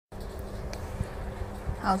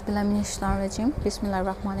Auzubillahiminash-shaytanir-rajim.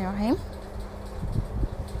 Bismillahir-rahmanir-rahim.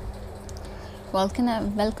 Welcome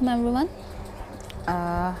everyone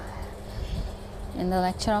uh, in the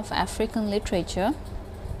lecture of African literature.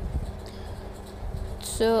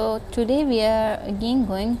 So today we are again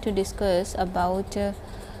going to discuss about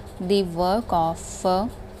the work of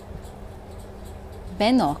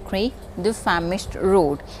Ben Okri, The Famished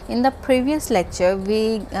Road. In the previous lecture,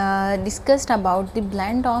 we discussed about the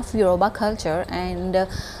blend of Yoruba culture and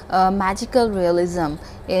magical realism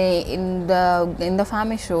in the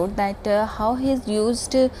Famished Road. That how he has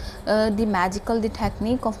used the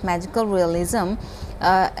technique of magical realism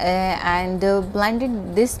and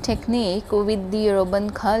blended this technique with the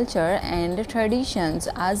Yoruban culture and traditions,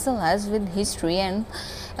 as well as with history and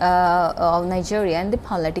of Nigeria and the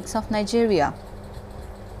politics of Nigeria.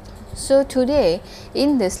 So today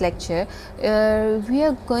in this lecture we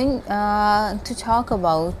are going to talk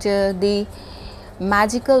about the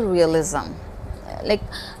magical realism. Like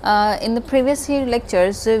in the previous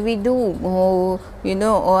lectures we do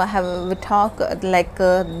have we talk like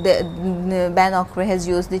the Ben Okri has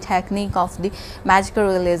used the technique of the magical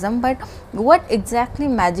realism, but what exactly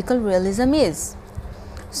magical realism is?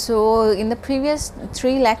 So in the previous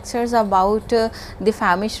 3 lectures about the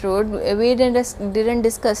Famished Road, we didn't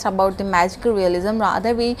discuss about the magical realism.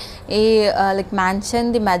 Rather we like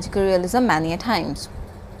mentioned the magical realism many a times.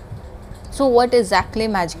 So what exactly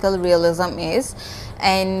magical realism is,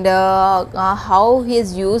 and how he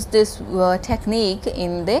has used this technique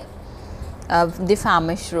in the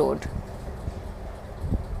Famished Road.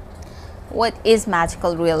 What is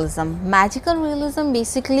magical realism? Magical realism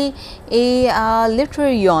basically a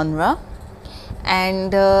literary genre,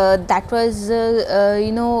 and that was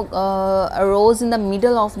arose in the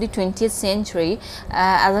middle of the 20th century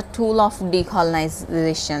as a tool of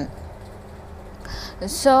decolonization.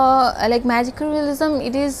 So like magical realism,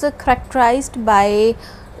 it is characterized by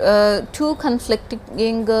 2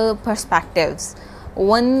 conflicting perspectives.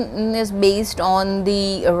 One is based on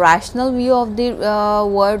the rational view of the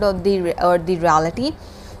world or the reality,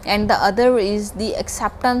 and the other is the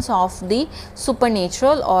acceptance of the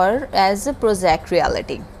supernatural or as a prosaic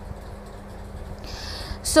reality.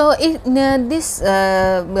 So in this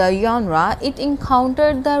genre, it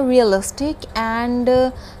encountered the realistic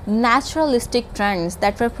and naturalistic trends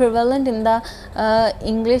that were prevalent in the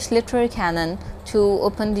English literary canon to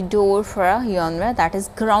open the door for a genre that is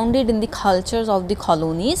grounded in the cultures of the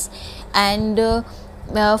colonies and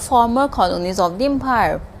former colonies of the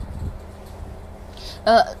empire.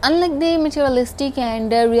 Unlike the materialistic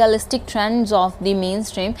and realistic trends of the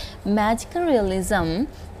mainstream, magical realism,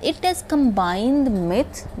 it has combined the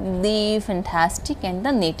myth, the fantastic and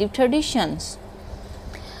the native traditions,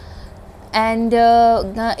 and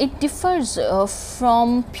it differs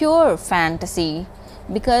from pure fantasy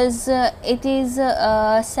because it is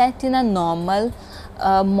set in a normal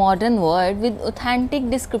modern world with authentic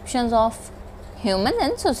descriptions of human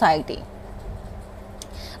and society.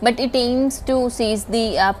 But it aims to seize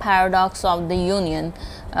the paradox of the union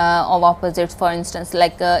of opposites. For instance,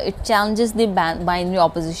 like it challenges the binary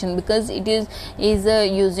opposition because it is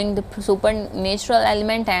using the supernatural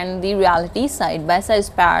element and the reality side by side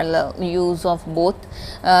parallel use of both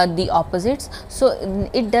the opposites. So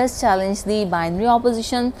it does challenge the binary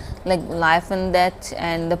opposition, like life and death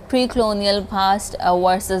and the pre-colonial past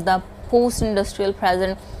versus the post-industrial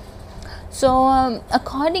present. So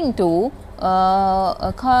according to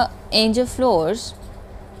Angel Flores,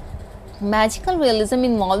 magical realism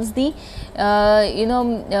involves the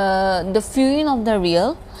the fusion of the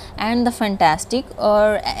real and the fantastic,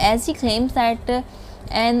 or as he claims that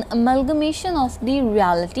an amalgamation of the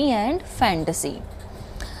reality and fantasy.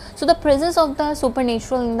 So the presence of the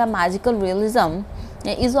supernatural in the magical realism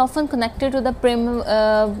is often connected to the primeval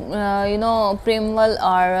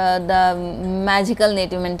or the magical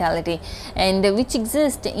native mentality, and which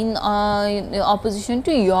exists in opposition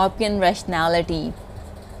to European rationality.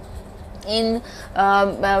 In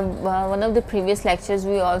one of the previous lectures,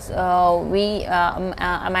 we also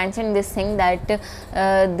mentioned this thing that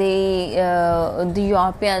the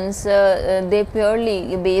Europeans they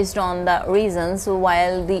purely based on the reasons,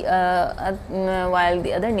 while the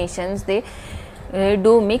other nations they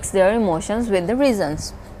do mix their emotions with the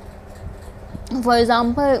reasons. For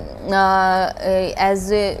example,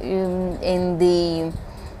 as in the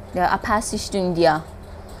A Passage to India.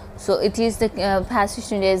 So it is the Passage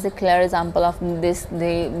to India is the clear example of this.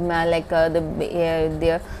 The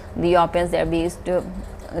Europeans, they are based.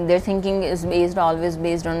 Their thinking is always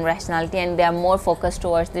based on rationality, and they are more focused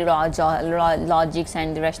towards the logics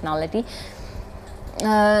and the rationality.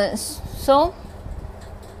 So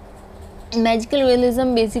Magical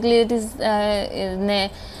realism, basically it is an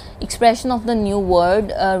expression of the new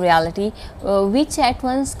word reality, which at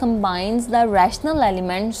once combines the rational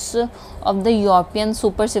elements of the European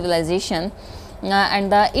super civilization and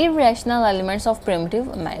the irrational elements of primitive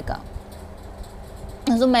America.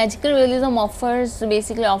 So magical realism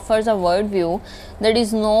basically offers a worldview that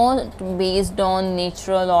is not based on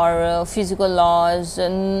natural or physical laws,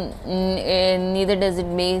 neither does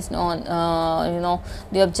it based on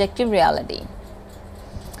the objective reality.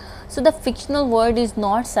 So the fictional world is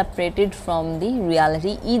not separated from the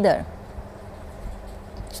reality either.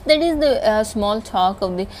 So that is the small talk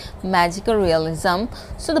of the magical realism.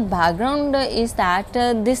 So the background is that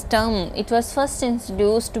this term, it was first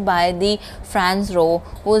introduced by the Franz Roh,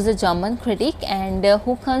 who was a German critic and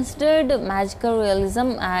who considered magical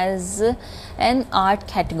realism as an art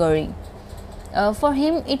category. For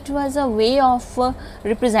him, it was a way of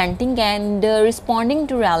representing and responding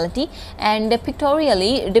to reality and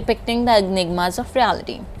pictorially depicting the enigmas of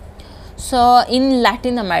reality. So in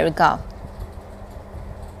Latin America,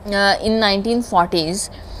 in 1940s,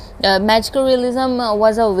 magical realism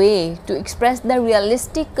was a way to express the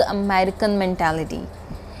realistic American mentality,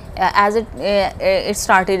 as it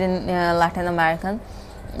started in Latin America.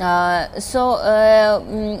 And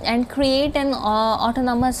create an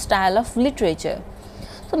autonomous style of literature.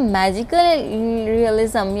 So magical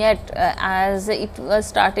realism, yet as it was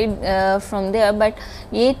started from there, but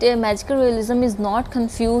yet magical realism is not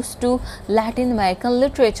confused to Latin American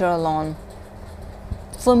literature alone.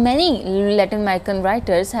 For many, Latin American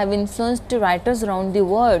writers have influenced writers around the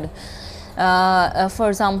world. For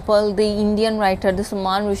example, the Indian writer, the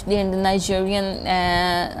Salman Rushdie, and the Nigerian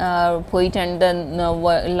poet and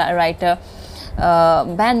writer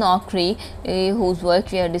Ben Okri, whose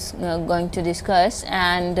work we are going to discuss,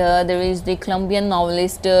 and there is the Colombian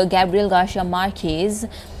novelist Gabriel Garcia Marquez,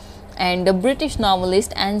 and the British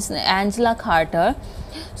novelist Angela Carter.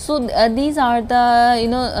 So these are the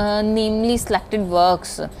namely selected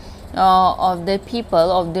works of the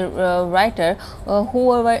people, of the writer who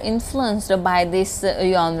were influenced by this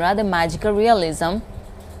genre, the magical realism,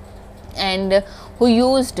 and who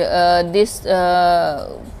used this in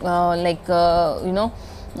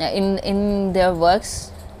their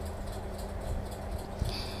works.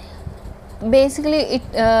 Basically, it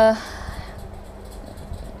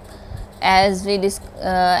as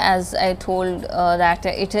I told that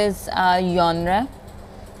it is a genre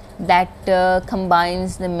that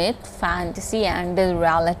combines the myth, fantasy, and the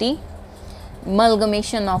reality,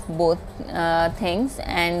 amalgamation of both things,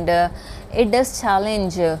 and it does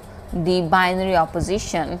challenge the binary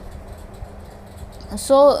opposition.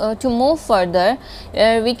 So to move further,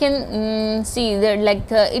 we can see that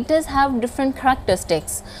it does have different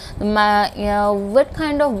characteristics. What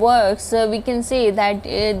kind of works we can say that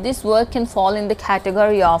this work can fall in the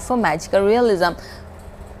category of magical realism.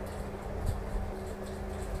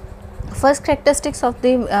 First characteristics of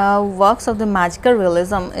the works of the magical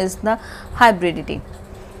realism is the hybridity.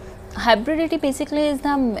 Hybridity basically is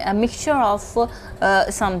the mixture of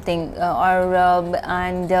something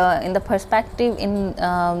and in the perspective in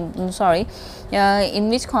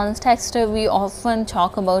which context we often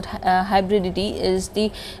talk about hybridity is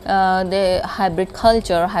the hybrid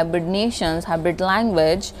culture, hybrid nations, hybrid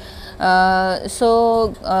language. This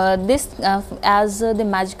as the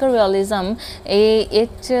magical realism,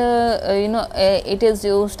 it is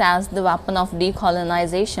used as the weapon of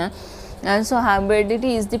decolonization. And so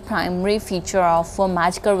hybridity is the primary feature of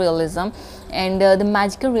magical realism, and the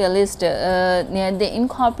magical realist they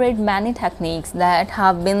incorporate many techniques that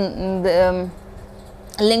have been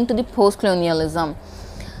linked to the post-colonialism.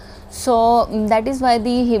 So that is why the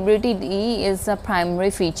hybridity is a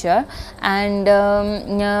primary feature, and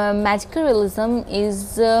magical realism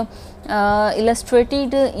is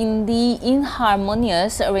illustrated in the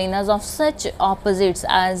inharmonious arenas of such opposites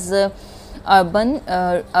as urban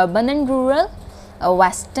and rural,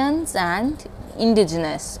 westerns and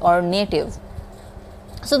indigenous or native.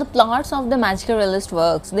 So the plots of the magical realist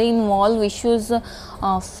works, they involve issues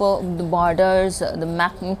of the borders, the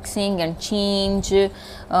mixing and change, or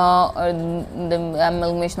the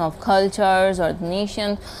amalgamation of cultures or the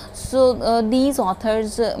nations. So these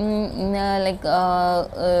authors they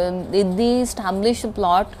establish a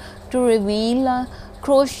plot to reveal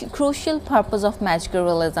crucial purpose of magical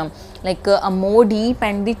realism, a more deep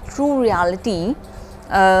and the true reality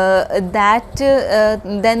that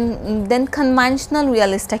then conventional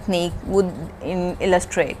realist technique would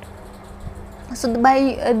illustrate. So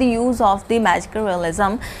by the use of the magical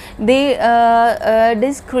realism, they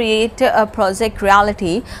this create a project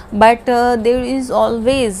reality, but there is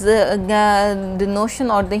always the notion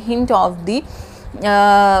or the hint of the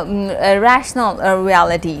rational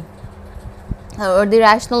reality, or the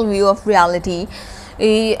rational view of reality.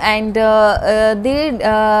 And they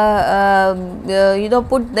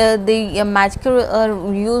put the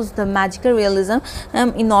magical use the magical realism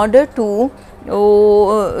in order to in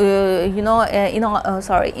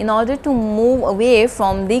order to move away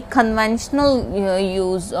from the conventional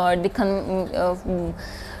use, or the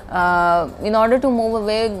in order to move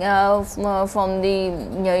away from the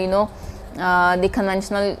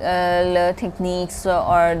conventional techniques,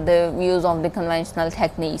 or the use of the conventional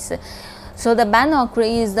techniques. So the band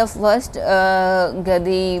Okri is the first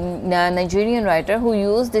the Nigerian writer who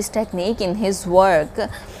used this technique in his work.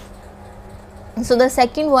 So the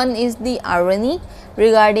second one is the irony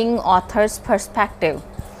regarding author's perspective.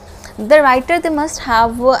 The writer, they must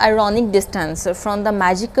have ironic distance from the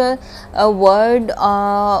magical word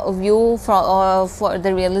view for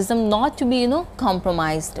the realism not to be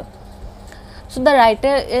compromised. So the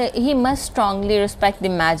writer, he must strongly respect the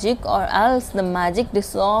magic, or else the magic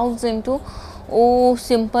dissolves into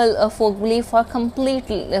simple folk belief or complete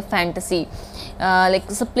fantasy, like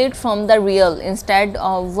split from the real instead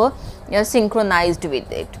of synchronized with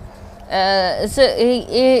it. So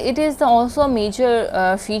it is also a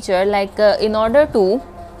major feature, like in order to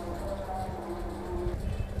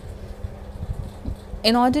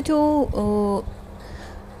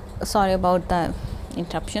sorry about the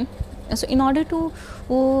interruption. So in order to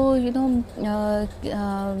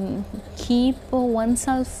keep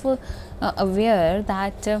oneself aware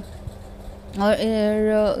that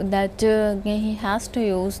he has to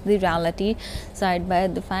use the reality side by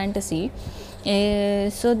the fantasy,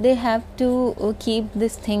 so they have to keep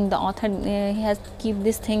this thing, the author he has to keep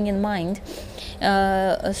this thing in mind.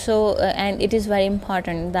 And it is very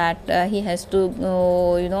important that he has to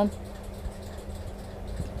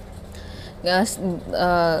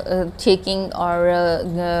taking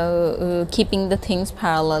or keeping the things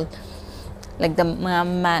parallel, like the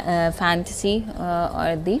fantasy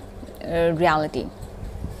or the reality.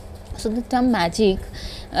 So the term magic,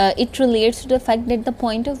 it relates to the fact that the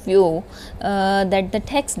point of view that the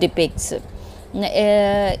text depicts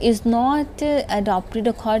is not adopted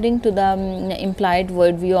according to the implied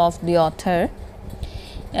worldview of the author.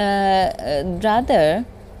 Rather,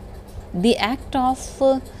 the act of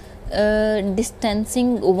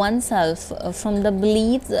distancing oneself from the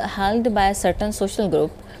beliefs held by a certain social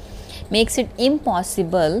group makes it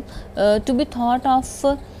impossible to be thought of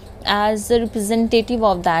as a representative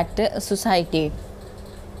of that society.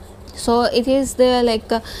 So it is the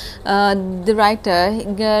the writer,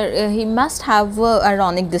 he must have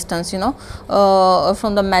ironic distance from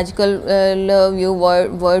the magical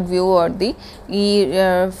word view, or the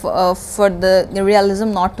for the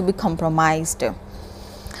realism not to be compromised.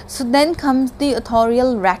 So then comes the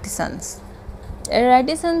authorial reticence.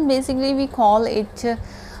 Reticence, basically we call it the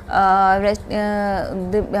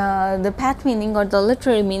path meaning or the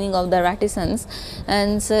literary meaning of the reticence,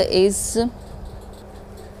 and is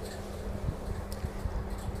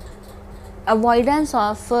avoidance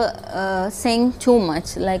of saying too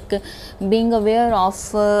much, like being aware of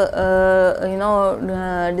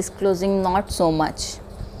disclosing not so much.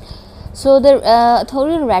 So the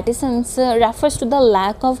authorial reticence refers to the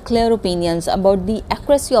lack of clear opinions about the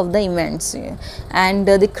accuracy of the events and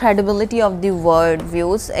the credibility of the word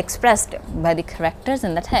views expressed by the characters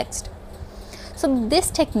in the text. So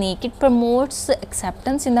this technique, it promotes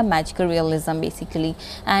acceptance in the magical realism basically,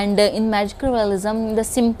 and in magical realism the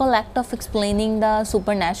simple act of explaining the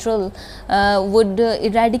supernatural would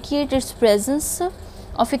eradicate its presence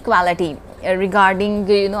of equality regarding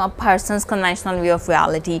a person's conventional view of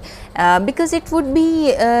reality, because it would be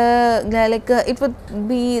it would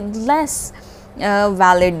be less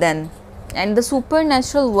valid then, and the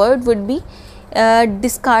supernatural word would be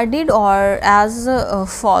discarded or as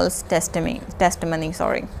false testimony.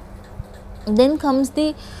 Sorry. Then comes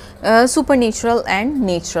the supernatural and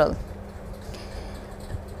natural.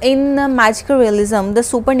 In magical realism, the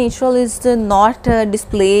supernatural is not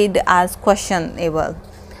displayed as questionable,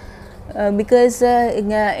 because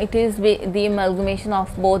it is the amalgamation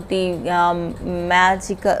of both the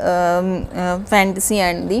magical fantasy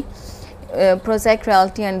and the prosaic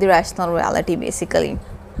reality and the rational reality basically.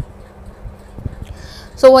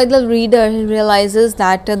 So while the reader realizes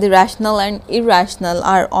that the rational and irrational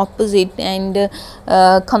are opposite and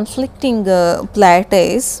conflicting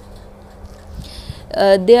plateaus,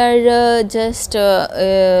 they are just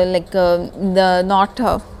the not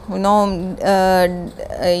you know,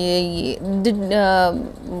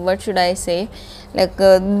 what should I say, like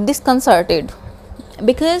disconcerted,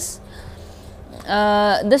 because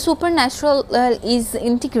the supernatural is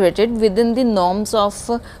integrated within the norms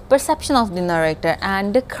of perception of the narrator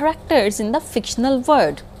and the characters in the fictional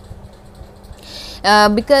world.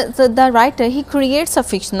 Because the writer, he creates a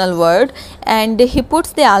fictional world and he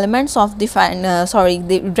puts the elements of the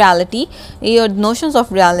the reality, notions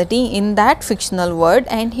of reality in that fictional world,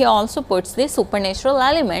 and he also puts the supernatural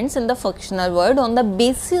elements in the fictional world on the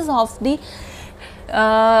basis of the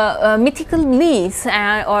mythical beliefs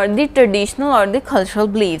or the traditional or the cultural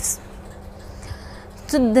beliefs.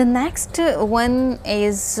 So the next one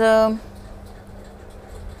is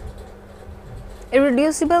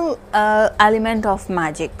irreducible element of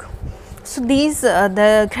magic. So these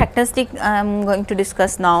the characteristic I am going to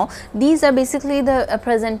discuss now. These are basically the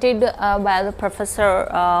presented by the professor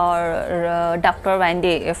or Dr.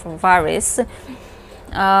 Wendy Faris.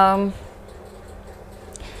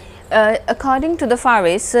 According to the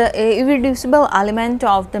Faris, irreducible element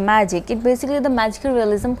of the magic, it basically, the magical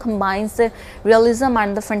realism combines the realism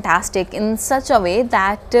and the fantastic in such a way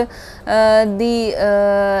that the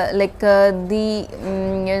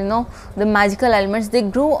magical elements, they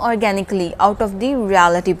grow organically out of the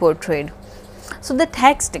reality portrayed. So the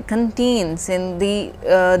text contains in the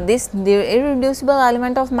irreducible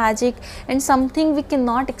element of magic and something we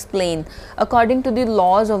cannot explain according to the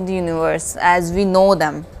laws of the universe as we know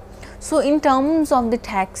them. So in terms of the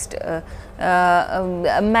text,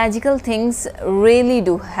 magical things really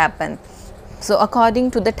do happen. So according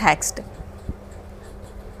to the text.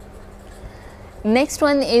 Next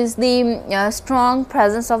one is the strong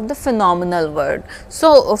presence of the phenomenal world.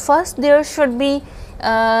 So first there should be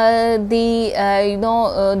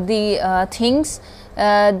things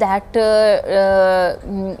that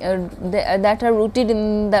are rooted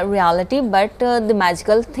in the reality, but the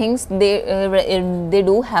magical things, they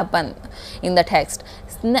do happen in the text.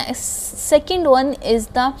 Second one is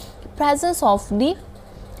the presence of the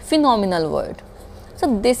phenomenal world. So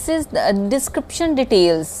this is the description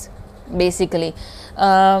details, basically.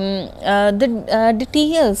 The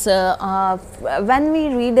details, when we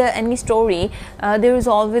read any story, there is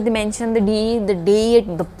always mentioned the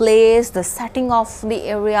date, the place, the setting of the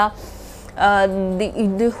area,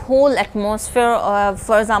 the whole atmosphere.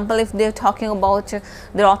 For example, if they are talking about,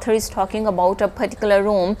 the author is talking about a particular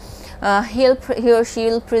room, he or she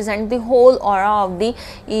will present the whole aura of the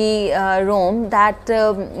room, that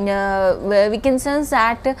we can sense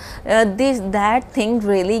that that thing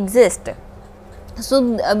really exists. So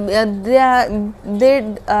they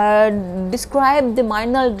describe the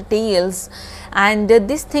minor details, and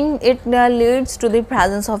this thing, it leads to the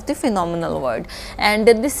presence of the phenomenal world. And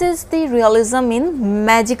this is the realism in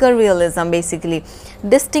magical realism, basically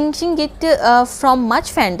distinguishing it from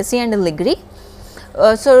much fantasy and allegory.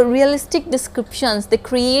 So realistic descriptions, they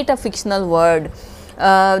create a fictional world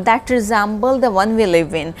that resemble the one we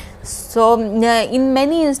live in. So in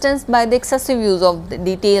many instances, by the excessive use of the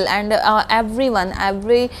detail, and every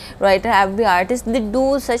writer, every artist, they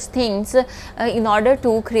do such things in order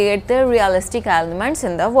to create the realistic elements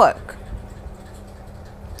in the work.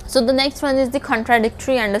 So the next one is the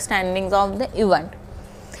contradictory understandings of the event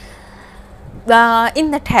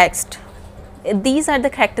in the text. These are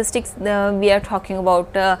the characteristics we are talking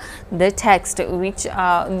about the text, which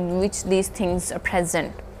these things are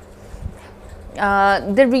present.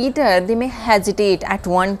 The reader, they may hesitate at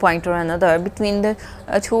one point or another between the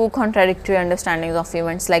two contradictory understandings of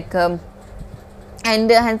events, like and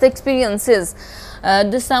hence the experiences,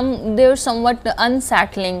 they're somewhat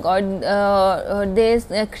unsettling, or they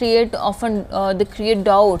create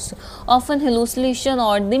doubts, often hallucination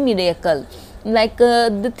or the miracle. Like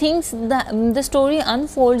the things, the story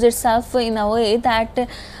unfolds itself in a way that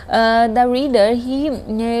the reader, he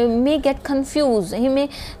may get confused, he may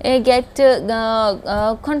get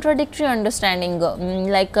contradictory understanding,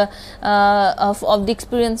 like of the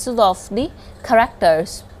experiences of the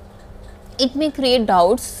characters. It may create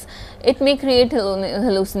doubts, it may create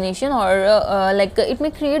hallucination, or it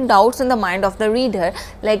may create doubts in the mind of the reader,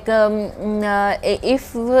 like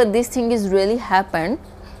if this thing is really happened,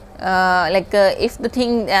 if the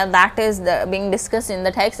thing that is being discussed in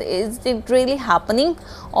the text, is it really happening,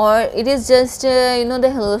 or it is just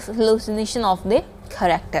the hallucination of the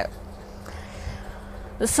character.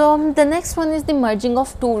 So the next one is the merging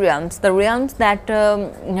of two realms, the realms that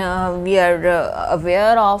we are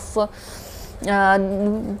aware of.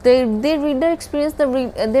 The reader experience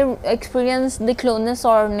they experience the closeness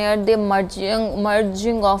or near the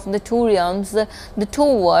merging of the two realms, the two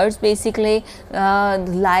worlds, basically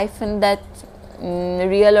life in that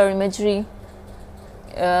real or imagery,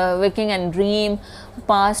 waking and dream,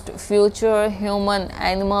 past, future, human,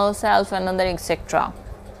 animal, self, another, etc.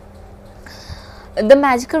 The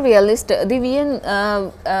magical realist, the Vian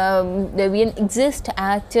exists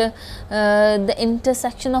at the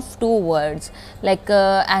intersection of two worlds, like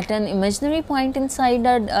at an imaginary point inside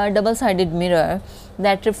a double-sided mirror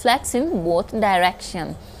that reflects in both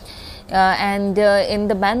directions. And in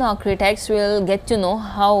the Ben Okri text, we will get to know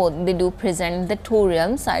how they do present the two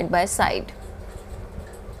realms side by side.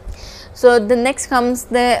 So the next comes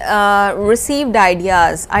the received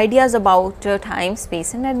ideas about time,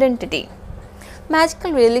 space, and identity.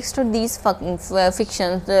 Magical realists are these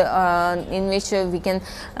fictions in which we can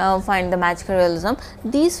find the magical realism.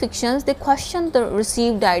 These fictions, they question the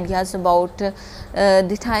received ideas about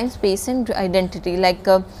the time, space, and identity. Like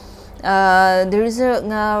there is a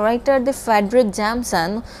writer, the Frederick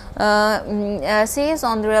Jameson, says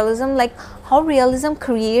on the realism, like how realism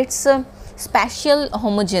creates spatial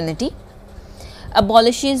homogeneity,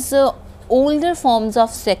 abolishes older forms of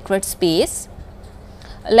sacred space.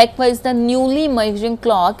 Likewise, the newly measuring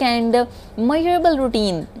clock and measurable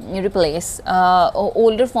routine replace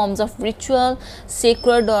older forms of ritual,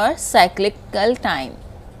 sacred, or cyclical time.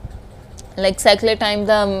 Like cyclic time,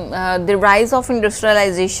 the rise of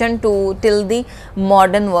industrialization till the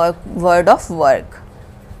modern word of work.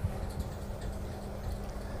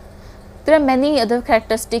 There are many other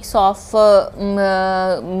characteristics of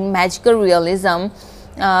magical realism,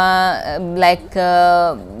 like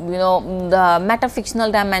the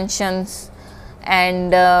metafictional dimensions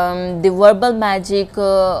and the verbal magic,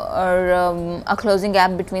 or a closing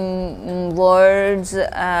gap between words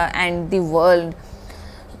and the world.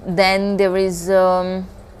 Then there is the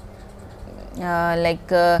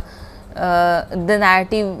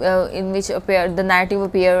narrative in which the narrative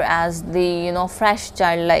appear as the fresh,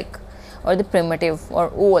 childlike, or the primitive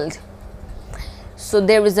or old. So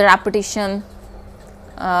there is a repetition,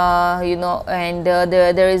 and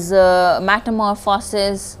there is a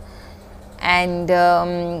metamorphosis and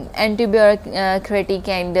antibureaucratic,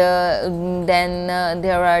 and then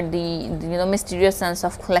there are the mysterious sense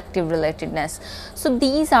of collective relatedness. So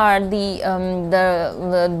these are the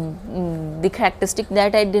characteristics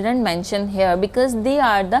that I didn't mention here, because they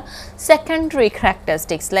are the secondary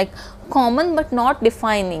characteristics, like common but not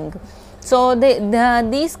defining. So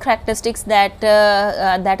these characteristics that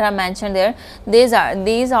are mentioned there, these are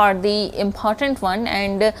the important one,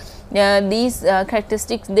 and these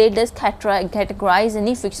characteristics, they just categorize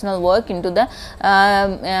any fictional work into the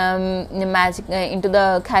into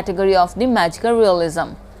the category of the magical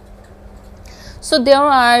realism. So there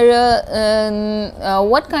are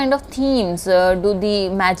what kind of themes do the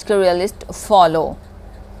magical realist follow?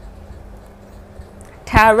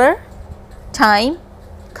 Terror, time,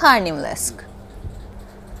 carnivalesque.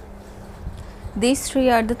 These three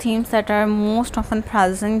are the themes that are most often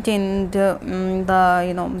present in the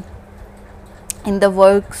in the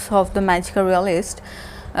works of the magical realist.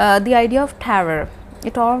 The idea of terror,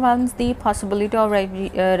 it overwhelms the possibility of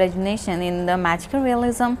rejuvenation in the magical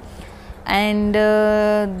realism, and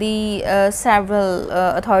the several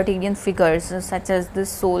authoritarian figures such as the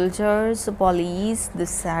soldiers, the police, the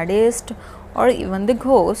sadist, or even the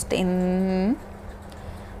ghost in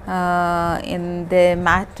the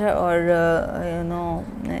matter, or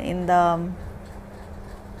in the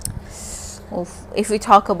if we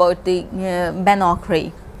talk about the Ben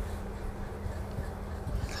Okri,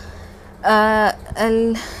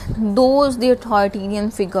 those the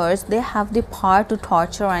authoritarian figures, they have the power to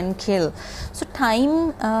torture and kill. So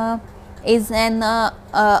time is an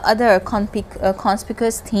other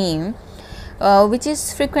conspicuous theme, which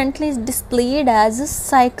is frequently displayed as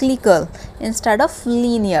cyclical instead of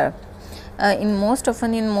linear. In most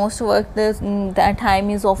work, the time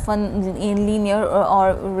is often in linear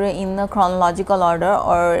or in a chronological order,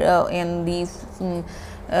 or in the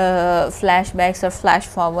flashbacks or flash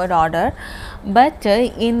forward order. But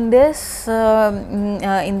in this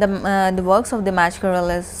in the works of the magical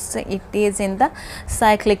realists, it is in the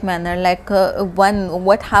cyclic manner, like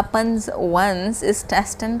what happens once is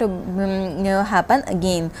destined to happen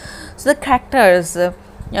again. So the characters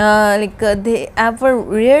they ever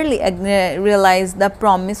rarely realize the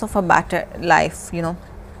promise of a better life,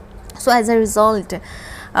 So as a result,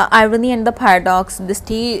 irony and the paradox, they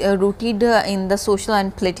stay rooted in the social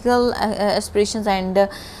and political aspirations. And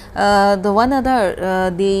the one other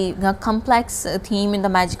the complex theme in the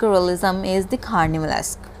magical realism is the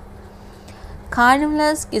carnivalesque.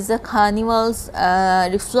 Carnivalesque is the carnival's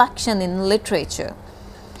reflection in literature.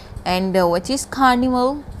 And what is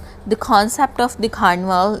carnival? The concept of the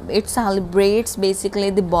carnival, it celebrates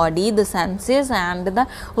basically the body, the senses, and the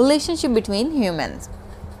relationship between humans.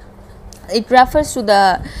 It refers to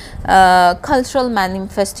the cultural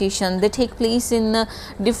manifestation. They take place in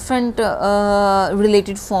different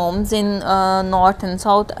related forms in North and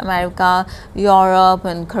South America, Europe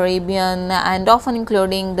and Caribbean, and often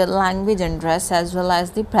including the language and dress, as well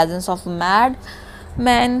as the presence of a mad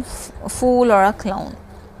man, fool, or a clown.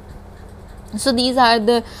 So these are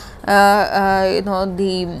the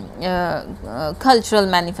cultural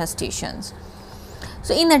manifestations.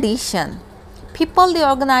 So in addition, people, they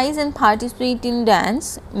organize and participate in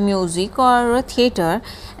dance, music, or theater.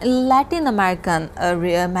 Latin American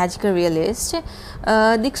magical realists,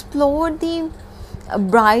 they explore the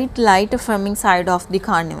bright, light affirming side of the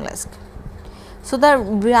carnivalesque. So the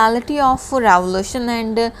reality of revolution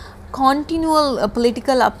and continual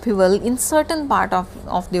political upheaval in certain part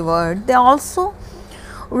of the world, they also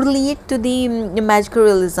relate to the magical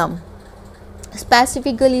realism.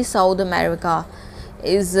 Specifically, South America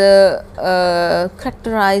is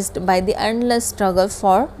characterized by the endless struggle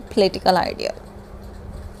for political ideal.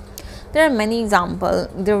 There are many examples.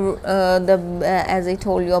 As I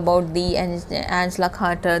told you about the Angela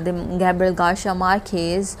Carter, the Gabriel Garcia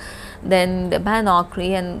Marquez, then the ban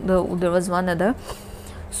Okri, and there was one other.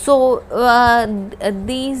 So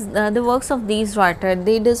the works of these writers,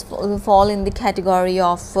 they just fall in the category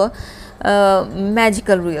of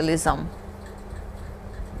magical realism.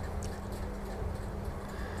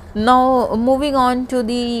 Now moving on to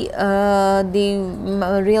the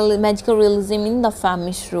real magical realism in the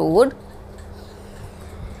famished road,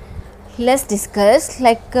 let's discuss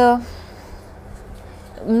magical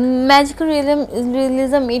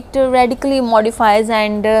realism. It radically modifies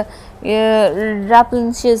and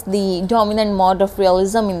replenishes the dominant mode of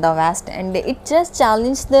realism in the West, and it just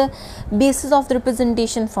challenges the basis of the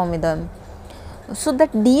representation from them. So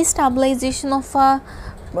that destabilization of a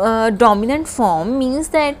dominant form means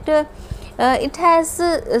that it has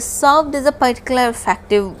served as a particular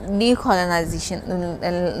effective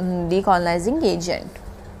decolonizing agent.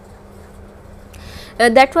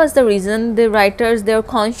 That was the reason the writers, they were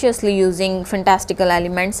consciously using fantastical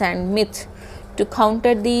elements and myths to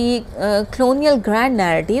counter the colonial grand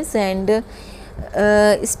narratives and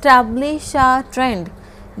establish a trend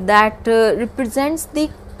that represents the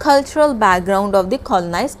cultural background of the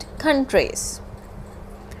colonized countries.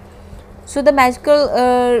 So the magical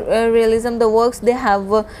realism, the works, they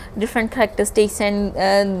have different characteristics, and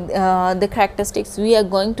the characteristics we are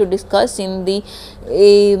going to discuss in the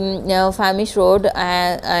famished road.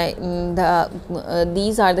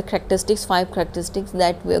 These are the characteristics, 5 characteristics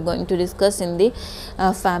that we are going to discuss in the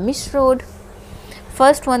famished road.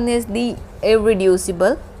 First one is the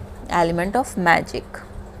irreducible element of magic.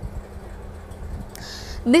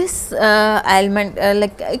 This element,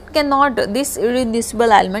 this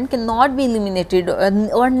irreducible element cannot be eliminated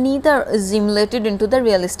or neither assimilated into the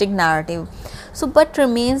realistic narrative. So, but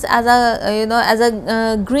remains as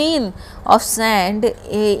a grain of sand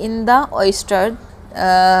in the oyster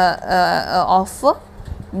of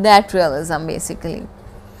that realism, basically.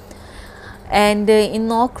 And in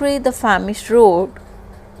Okri, the famished road,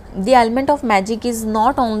 the element of magic is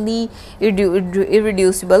not only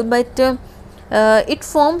irreducible, but it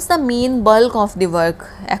forms the main bulk of the work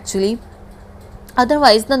actually.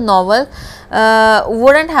 Otherwise the novel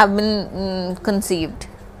wouldn't have been conceived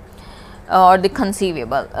or the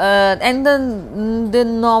conceivable. And the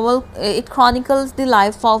novel, it chronicles the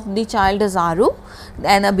life of the child Azaru,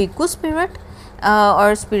 an Abiku spirit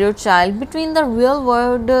or spirit child between the real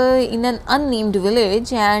world in an unnamed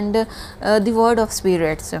village and the world of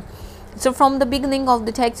spirits. So from the beginning of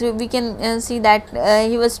the text, we can see that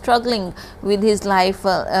he was struggling with his life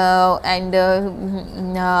and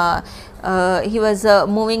he was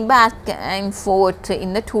moving back and forth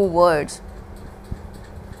in the 2 words.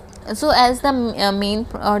 So as the main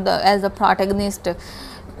as the protagonist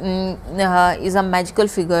is a magical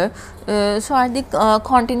figure, so are the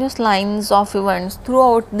continuous lines of events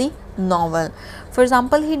throughout the novel. For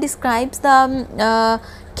example, he describes the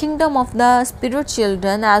kingdom of the spirit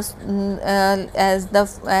children as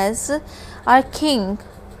our king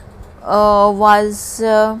was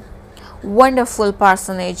a wonderful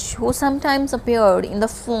personage who sometimes appeared in the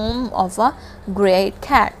form of a great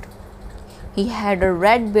cat. He had a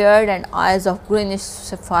red beard and eyes of greenish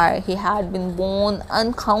sapphire. He had been born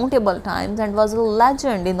uncountable times and was a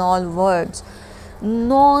legend in all worlds,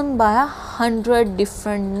 known by 100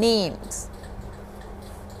 different names.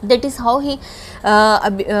 That is how he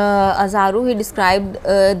Azaru, he described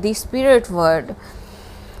the spirit world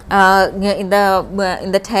in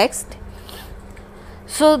the text.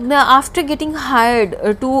 So after getting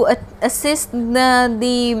hired to assist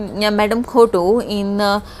the Madam Koto in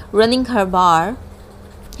running her bar,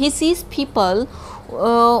 he sees people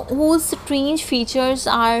whose strange features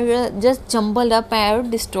are just jumbled up or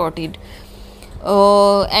distorted.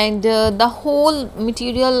 And the whole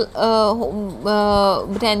material,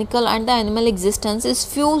 botanical and the animal existence is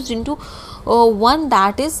fused into one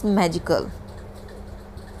that is magical.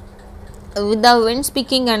 With the wind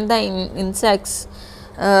speaking and the insects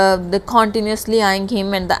the continuously eyeing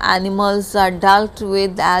him, and the animals are dealt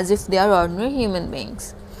with as if they are ordinary human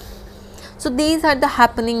beings. So these are the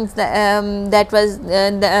happenings that was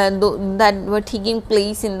that were taking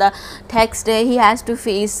place in the text he has to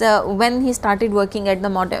face when he started working at the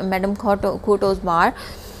Madam Koto's bar.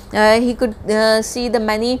 He could see the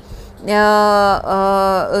many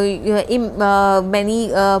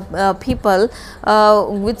people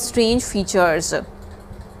with strange features.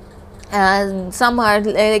 Some are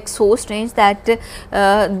like so strange that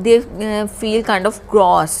they feel kind of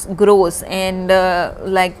gross, and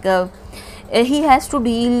he has to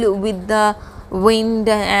deal with the wind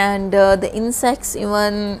and the insects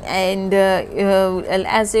even, and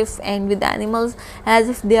as if, and with the animals as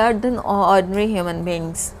if they are the ordinary human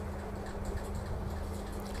beings.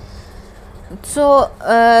 So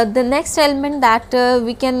the next element that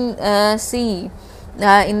we can see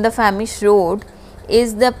in the famished road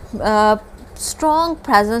is the strong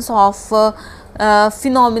presence of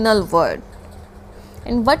phenomenal word.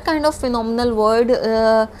 And what kind of phenomenal word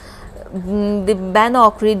the Ben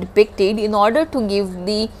Okri depicted in order to give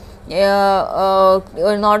the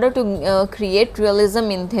in order to create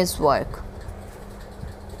realism in his work.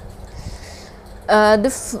 The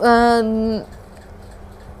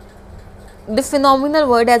phenomenal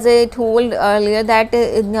word, as I told earlier, that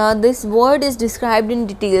this word is described in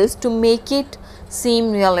details to make it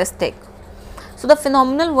seem realistic. So the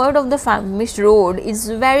phenomenal word of the famished road is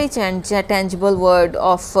very tangible word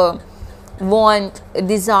of want,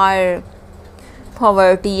 desire,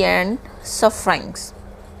 poverty and sufferings.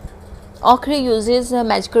 Okri uses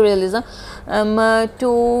magical realism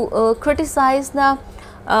to criticize the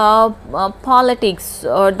politics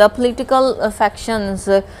or the political factions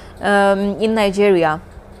in Nigeria.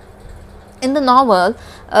 In the novel,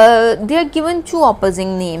 they are given two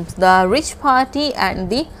opposing names, the rich party and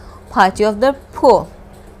the party of the poor.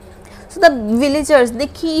 So the villagers, they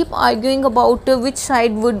keep arguing about which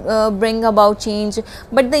side would bring about change,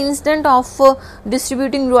 but the incident of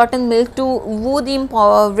distributing rotten milk to woo the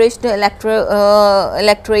impoverished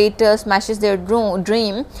electorate smashes their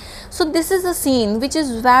dream. So this is a scene which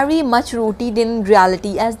is very much rooted in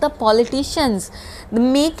reality, as the politicians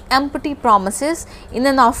make empty promises in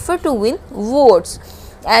an offer to win votes.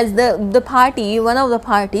 As the party, one of the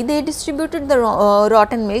party, they distributed the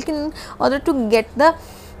rotten milk in order to get the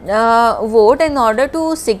vote, in order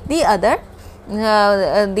to seek the other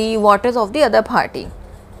the voters of the other party.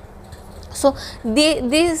 So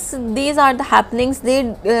these are the happenings,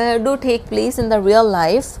 they do take place in the real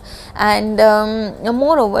life, and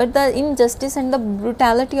moreover the injustice and the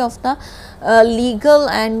brutality of the legal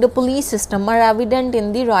and the police system are evident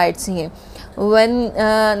in the riots here. When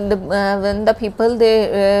the people, they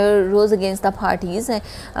rose against the parties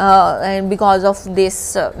and because of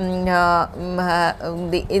this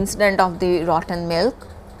the incident of the rotten milk.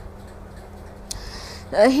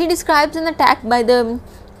 He describes an attack by the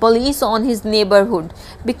police on his neighborhood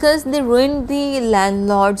because they ruined the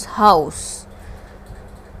landlord's house.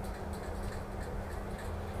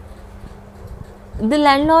 The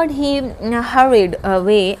landlord, he hurried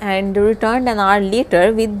away and returned an hour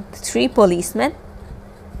later with 3 policemen.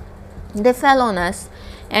 They fell on us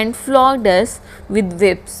and flogged us with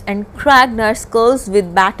whips and cracked our skulls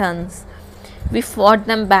with batons. We fought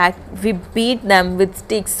them back, we beat them with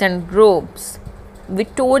sticks and ropes. We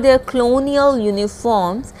tore their colonial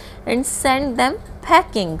uniforms and sent them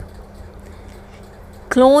packing.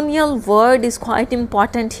 Colonial word is quite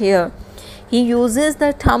important here. He uses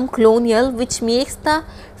the term colonial, which makes the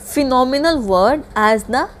phenomenal word as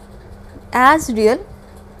real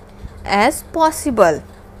as possible.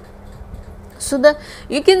 So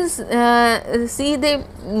you can see the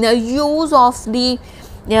use of the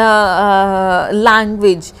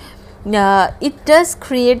language. It does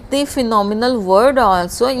create the phenomenal word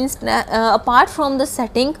also. Apart from the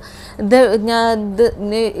setting, the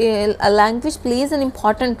language plays an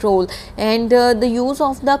important role, and the use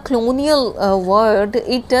of the colonial word,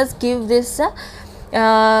 it does give this the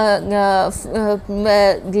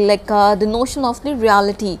notion of the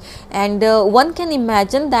reality, and one can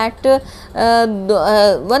imagine that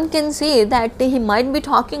one can say that he might be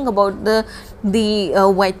talking about the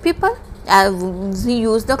white people, he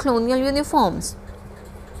used the colonial uniforms,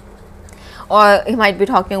 or he might be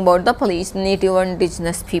talking about the police, native or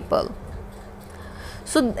indigenous people.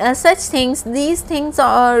 So such things, these things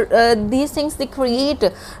they create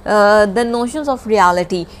the notions of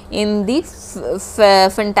reality in the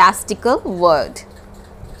fantastical world.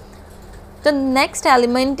 The next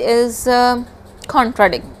element is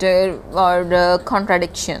contradictor or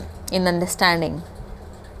contradiction in understanding.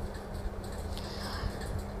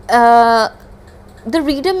 The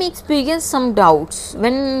reader may experience some doubts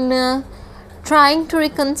when trying to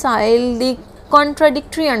reconcile the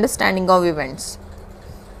contradictory understanding of events.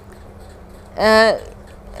 The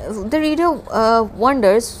reader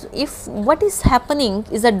wonders if what is happening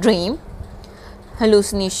is a dream,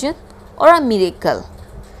 hallucination, or a miracle,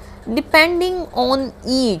 depending on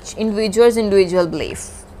each individual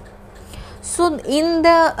belief. So in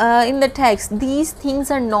the text, these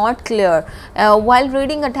things are not clear. While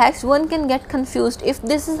reading a text, one can get confused if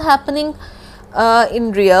this is happening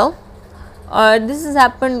in real, or this has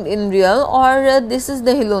happened in real, or this is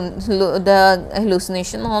the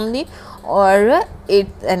hallucination only, or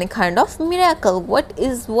it's any kind of miracle. What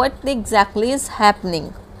exactly is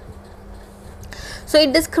happening? So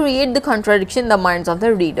it does create the contradiction in the minds of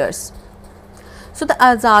the readers. So the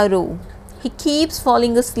Azaru, he keeps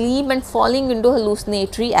falling asleep and falling into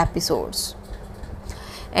hallucinatory episodes,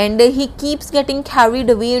 and he keeps getting carried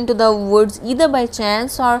away into the woods either by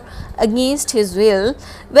chance or against his will.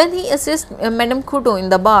 When he assists Madame Kuto in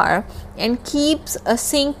the bar and keeps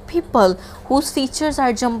seeing people whose features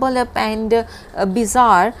are jumbled up and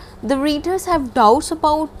bizarre, the readers have doubts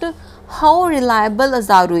about how reliable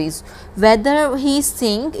Azaru is, whether he is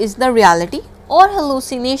seeing is the reality or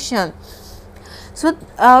hallucination. So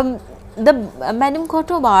the Madame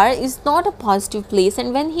Koto bar is not a positive place,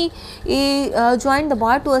 and when he joined the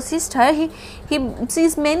bar to assist her, he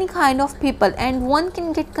sees many kind of people, and one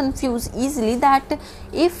can get confused easily that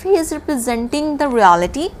if he is representing the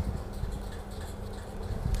reality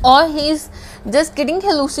or he is just getting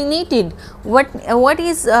hallucinated. What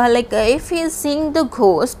is if he is seeing the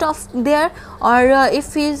ghost of there, or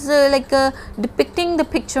if he is depicting the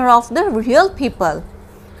picture of the real people.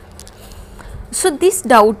 So this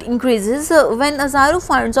doubt increases when Azaru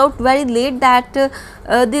finds out very late that they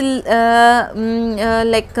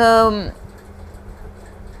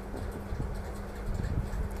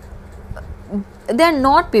are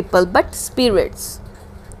not people but spirits.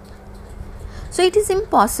 So it is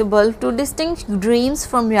impossible to distinguish dreams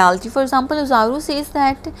from reality. For example, Azaru says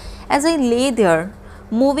that as I lay there,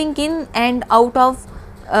 moving in and out of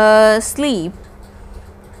sleep,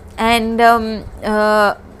 and I'm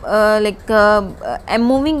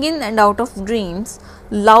moving in and out of dreams,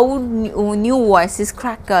 loud new voices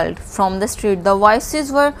crackled from the street. The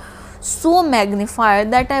voices were so magnified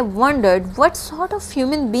that I wondered what sort of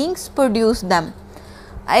human beings produced them.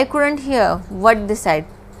 I couldn't hear what they said.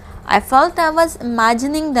 I felt I was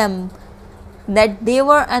imagining them, that they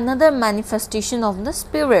were another manifestation of the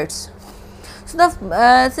spirits. So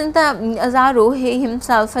since the Azaru, he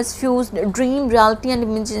himself has fused dream, reality and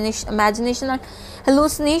imagination and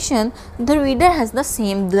hallucination, the reader has the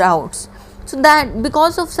same doubts. So that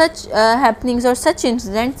because of such happenings or such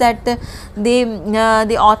incidents that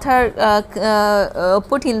the author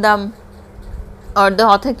put in the, or the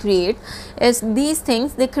author create, is these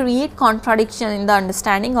things, they create contradiction in the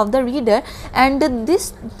understanding of the reader, and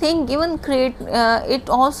this thing even it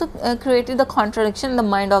also created the contradiction in the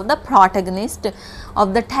mind of the protagonist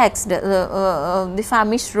of the text, the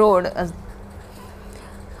famished road.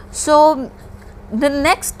 So the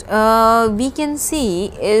next we can see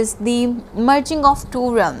is the merging of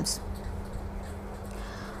two realms.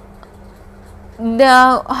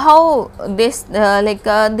 How this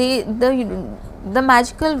the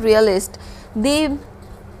magical realist, they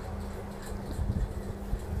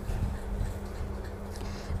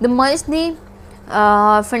merge the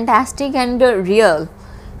fantastic and real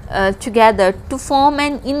together to form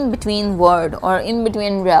an in-between world or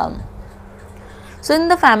in-between realm. So in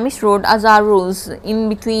the famished road, Azaru's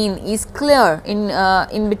in-between is clear,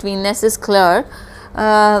 in-betweenness is clear,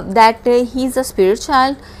 that he is a spirit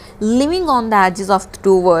child living on the edges of the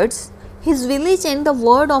two worlds, his village and the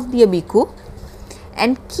world of the Abiku,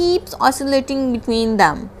 and keeps oscillating between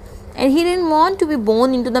them. And he didn't want to be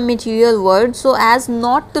born into the material world so as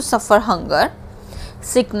not to suffer hunger,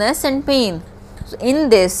 sickness and pain. So in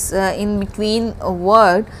this in between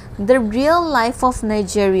world, the real life of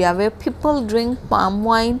Nigeria, where people drink palm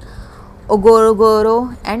wine,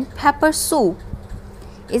 ogorogoro and pepper soup,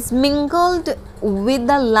 is mingled with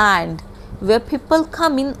the land where people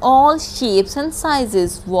come in all shapes and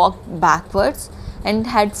sizes, walk backwards and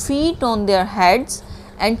had feet on their heads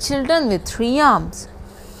and children with 3 arms.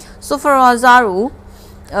 So for Ozaru,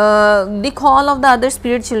 the call of the other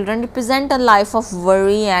spirit children represent a life of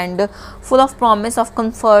worry and full of promise of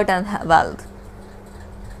comfort and wealth.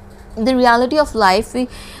 The reality of life in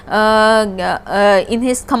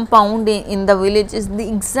his compound in the village is the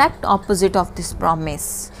exact opposite of this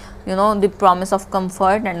promise. The promise of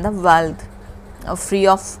comfort and the wealth, free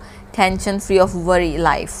of tension, free of worry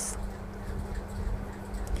life.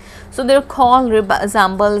 So their call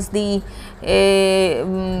resembles the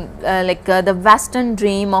the Western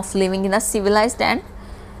dream of living in a civilized and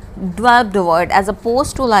developed world as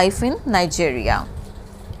opposed to life in Nigeria.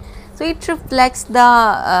 So it reflects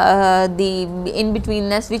the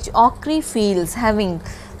in-betweenness which Okri feels, having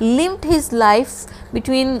lived his life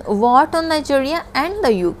between what on Nigeria and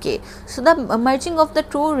the UK. So the merging of the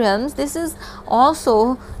two realms, this is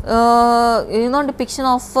also depiction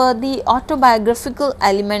of the autobiographical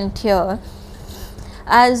element here,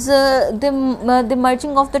 as the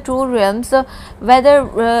merging of the two realms, whether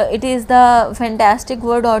it is the fantastic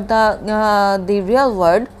world or the real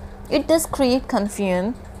world, it does create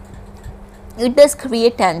confusion, it does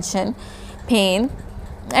create tension, pain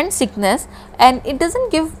and sickness, and it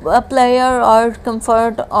doesn't give a pleasure or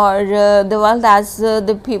comfort or the world as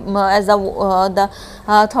the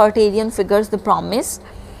authoritarian figures the promise.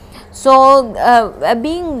 So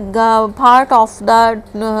being part of the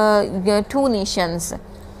two nations,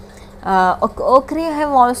 Okri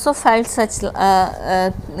have also felt such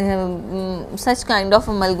kind of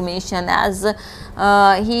amalgamation, as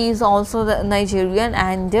he is also the Nigerian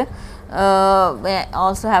and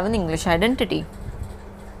also have an English identity.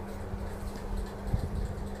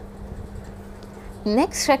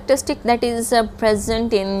 Next characteristic that is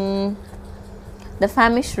present in the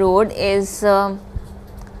famished road is the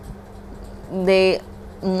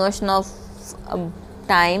notion of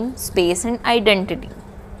time, space and identity.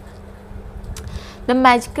 The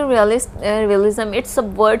magical realism, it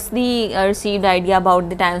subverts the received idea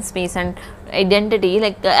about the time, space and identity.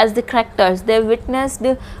 As the characters, they witness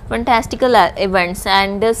the fantastical events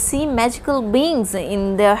and see magical beings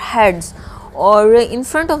in their heads or in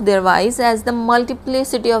front of their eyes as the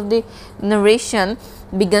multiplicity of the narration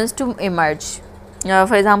begins to emerge.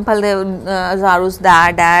 For example, Azaru's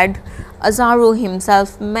dad, Azaru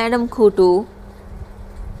himself, Madam Kutu.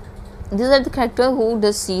 These are the characters who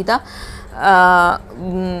does see the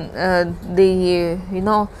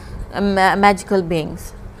magical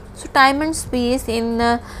beings. So time and space in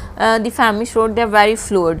the famished road, they are very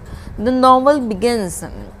fluid. The novel begins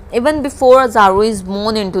even before Azaru is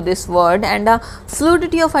born into this world, and the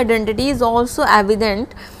fluidity of identity is also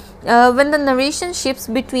evident when the narration shifts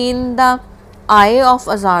between the I of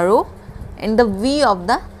Azaru and the we of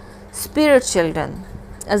the spirit children.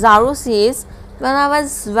 Azaru says, "When I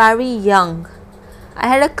was very young, I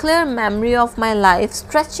had a clear memory of my life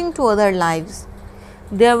stretching to other lives.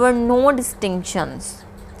 There were no distinctions.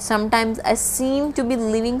 Sometimes I seemed to be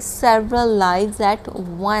living several lives at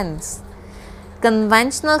once.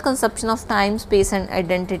 Conventional conception of time, space and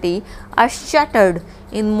identity are shattered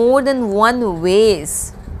in more than one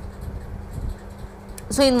ways."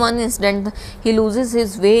 So in one incident, he loses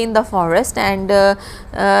his way in the forest and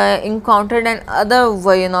encountered another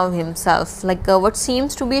version of himself. What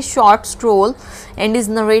seems to be a short stroll and is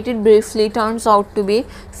narrated briefly turns out to be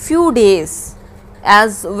few days,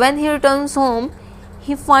 as when he returns home,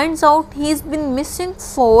 he finds out he's been missing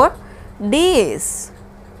for days.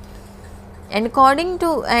 And he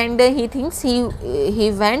thinks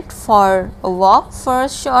he went for a walk for a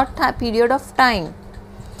short period of time.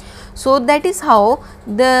 So that is how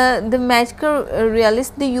the magical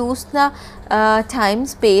realists, they use the time,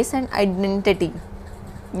 space and identity.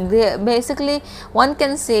 Basically, one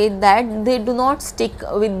can say that they do not stick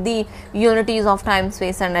with the unities of time,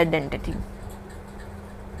 space and identity.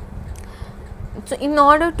 So in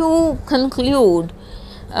order to conclude,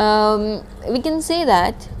 we can say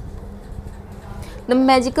that the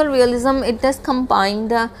magical realism, it does combine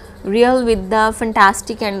the real with the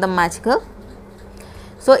fantastic and the magical.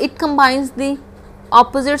 So it combines the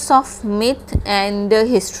opposites of myth and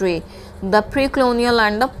history, the pre-colonial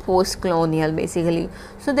and the post-colonial basically.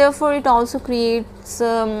 So therefore it also creates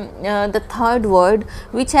the third word,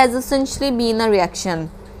 which has essentially been a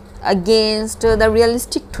reaction against the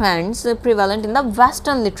realistic trends prevalent in the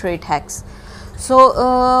Western literary texts. So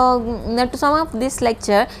now to sum up this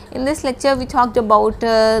lecture, in this lecture we talked about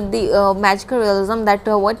the magical realism, that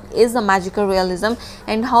what is the magical realism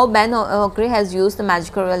and how Ben Okri has used the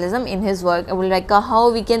magical realism in his work, how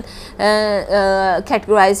we can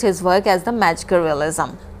categorize his work as the magical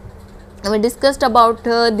realism. We discussed about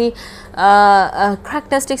the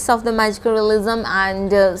characteristics of the magical realism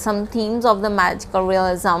and some themes of the magical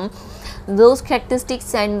realism. Those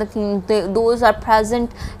characteristics and those are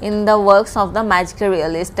present in the works of the magical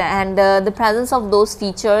realist, and the presence of those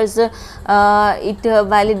features it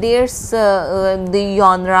validates the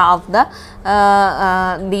genre of the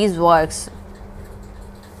these works.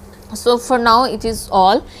 So for now it is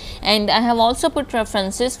all, and I have also put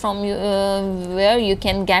references from you where you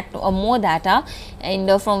can get more data,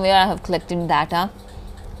 and from where I have collected data,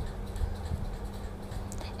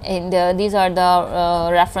 and these are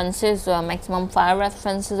the references. Maximum 5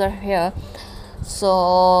 references are here.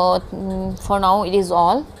 So for now it is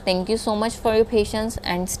all. Thank you so much for your patience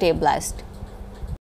and stay blessed.